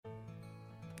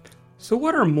So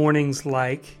what are mornings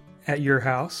like at your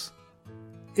house?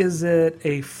 Is it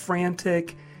a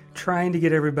frantic trying to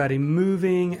get everybody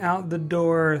moving out the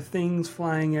door, things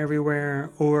flying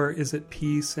everywhere, or is it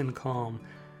peace and calm?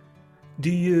 Do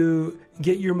you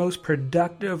get your most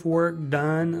productive work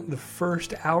done the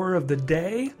first hour of the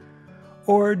day?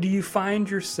 Or do you find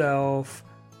yourself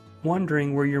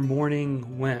wondering where your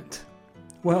morning went?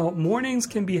 Well, mornings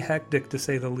can be hectic to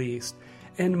say the least,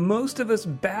 and most of us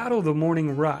battle the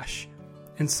morning rush.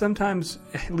 And sometimes,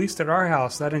 at least at our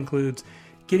house, that includes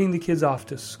getting the kids off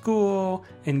to school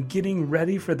and getting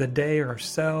ready for the day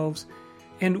ourselves.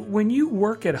 And when you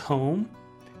work at home,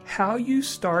 how you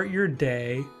start your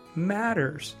day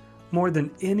matters more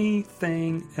than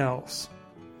anything else.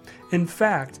 In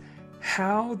fact,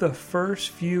 how the first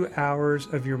few hours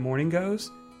of your morning goes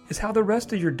is how the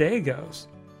rest of your day goes.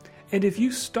 And if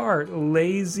you start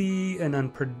lazy and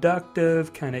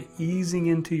unproductive, kind of easing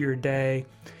into your day,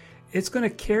 it's going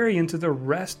to carry into the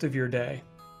rest of your day.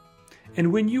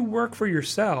 And when you work for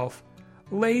yourself,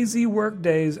 lazy work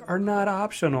days are not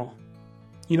optional.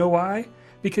 You know why?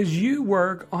 Because you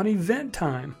work on event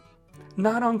time,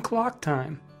 not on clock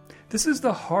time. This is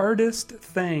the hardest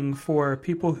thing for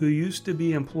people who used to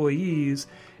be employees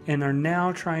and are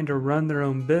now trying to run their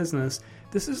own business.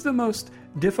 This is the most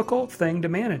difficult thing to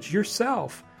manage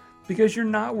yourself because you're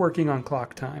not working on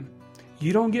clock time.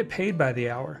 You don't get paid by the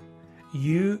hour.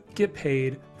 You get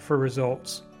paid for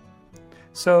results.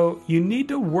 So you need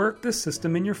to work the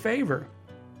system in your favor.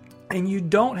 And you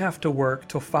don't have to work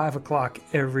till 5 o'clock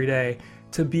every day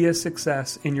to be a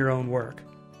success in your own work.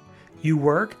 You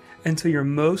work until your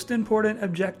most important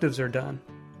objectives are done.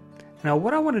 Now,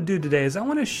 what I want to do today is I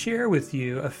want to share with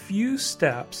you a few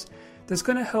steps that's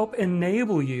going to help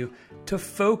enable you to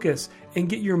focus and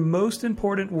get your most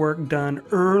important work done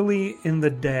early in the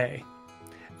day.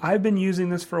 I've been using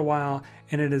this for a while,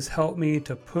 and it has helped me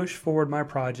to push forward my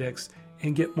projects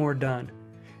and get more done.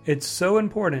 It's so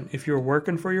important if you're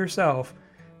working for yourself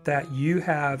that you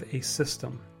have a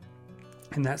system.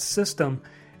 And that system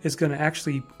is going to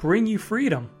actually bring you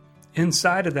freedom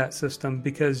inside of that system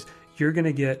because you're going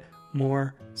to get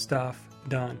more stuff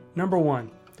done. Number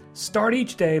one, start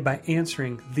each day by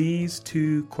answering these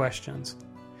 2 questions.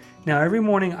 Now, every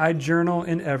morning I journal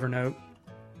in Evernote,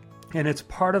 and it's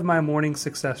part of my morning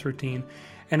success routine.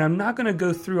 And I'm not going to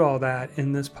go through all that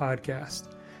in this podcast.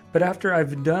 But after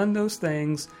I've done those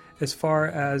things, as far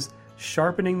as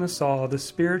sharpening the saw, the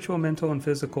spiritual, mental, and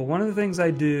physical, one of the things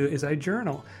I do is I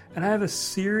journal. And I have a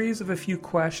series of a few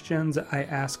questions I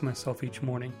ask myself each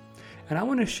morning. And I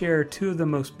want to share 2 of the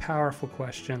most powerful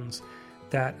questions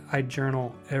that I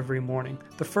journal every morning.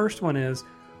 The first one is,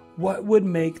 what would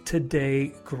make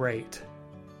today great?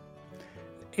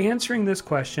 Answering this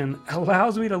question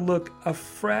allows me to look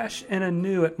afresh and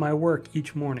anew at my work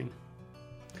each morning.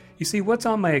 You see, what's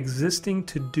on my existing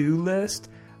to-do list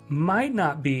might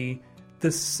not be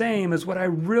the same as what I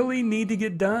really need to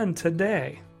get done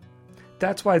today.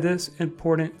 That's why this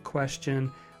important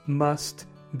question must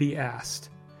be asked.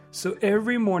 So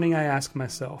every morning I ask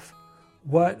myself,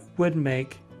 what would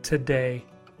make today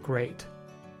great?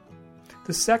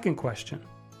 The second question,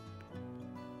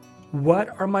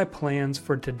 what are my plans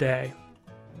for today?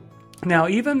 Now,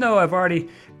 even though I've already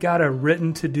got a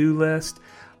written to-do list,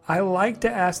 I like to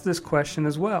ask this question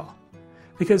as well.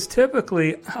 Because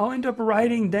typically, I'll end up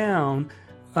writing down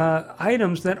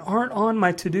items that aren't on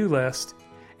my to-do list,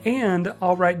 and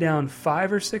I'll write down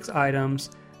 5 or 6 items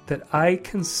that I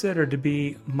consider to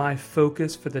be my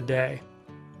focus for the day.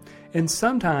 And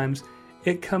sometimes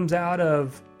it comes out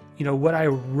of what I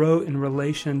wrote in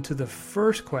relation to the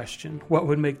first question, what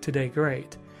would make today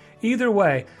great? Either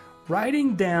way,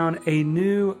 writing down a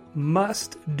new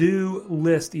must-do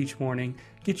list each morning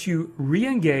gets you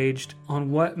re-engaged on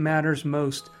what matters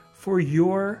most for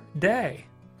your day.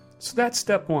 So that's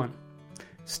step 1.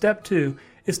 Step 2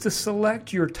 is to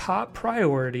select your top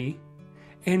priority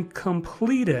and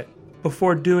complete it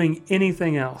before doing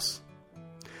anything else.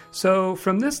 So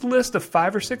from this list of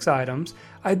 5 or 6 items,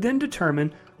 I then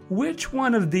determine which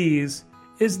one of these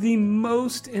is the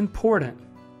most important?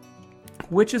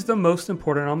 Which is the most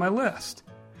important on my list?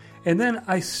 And then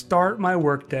I start my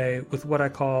workday with what I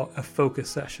call a focus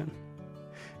session.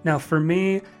 Now for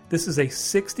me, this is a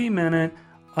 60-minute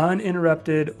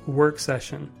uninterrupted work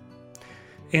session.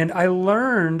 And I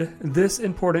learned this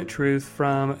important truth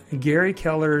from Gary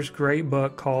Keller's great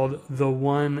book called The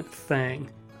One Thing.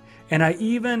 And I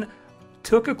even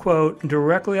took a quote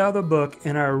directly out of the book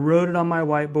and I wrote it on my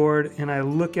whiteboard and I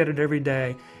look at it every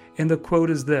day. And the quote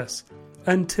is this: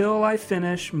 until I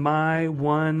finish my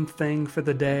one thing for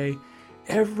the day,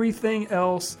 everything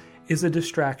else is a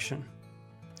distraction.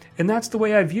 And that's the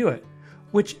way I view it.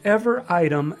 Whichever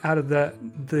item out of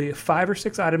the 5 or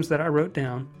 6 items that I wrote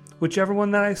down, whichever one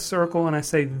that I circle and I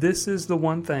say, this is the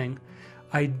one thing,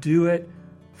 I do it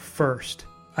first.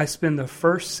 I spend the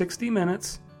first 60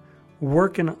 minutes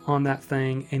working on that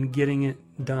thing and getting it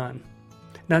done.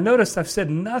 Now notice I've said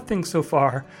nothing so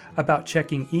far about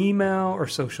checking email or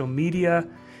social media.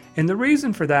 And the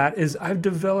reason for that is I've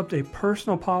developed a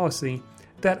personal policy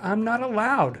that I'm not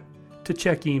allowed to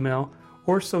check email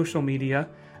or social media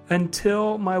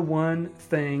until my one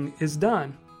thing is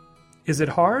done. Is it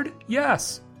hard?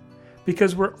 Yes,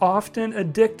 because we're often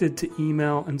addicted to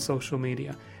email and social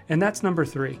media. And that's number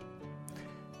 3.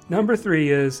 Number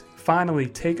 3 is finally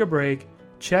take a break,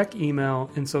 check email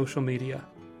and social media.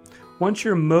 Once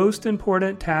your most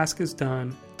important task is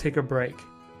done, take a break.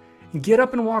 Get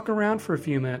up and walk around for a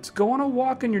few minutes. Go on a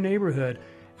walk in your neighborhood.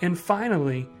 And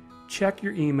finally, check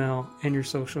your email and your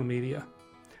social media.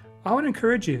 I would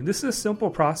encourage you. This is a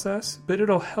simple process, but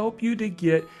it'll help you to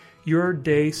get your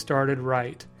day started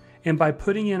right. And by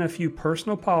putting in a few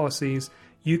personal policies,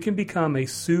 you can become a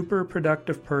super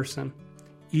productive person,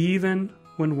 even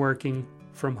when working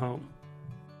from home.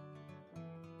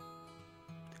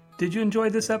 Did you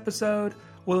enjoy this episode?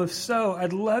 Well, if so,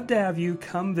 I'd love to have you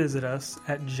come visit us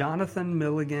at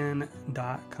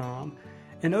jonathanmilligan.com.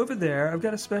 And over there, I've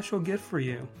got a special gift for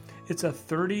you. It's a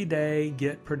 30-day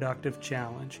Get Productive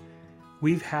Challenge.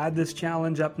 We've had this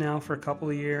challenge up now for a couple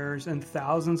of years, and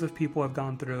thousands of people have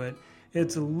gone through it.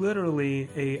 It's literally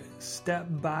a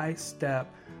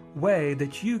step-by-step way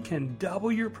that you can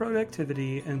double your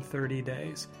productivity in 30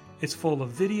 days. It's full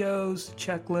of videos,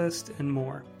 checklists, and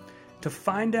more. To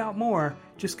find out more,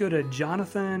 just go to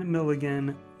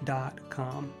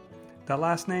jonathanmilligan.com. That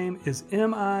last name is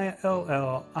MILLIGAN.com.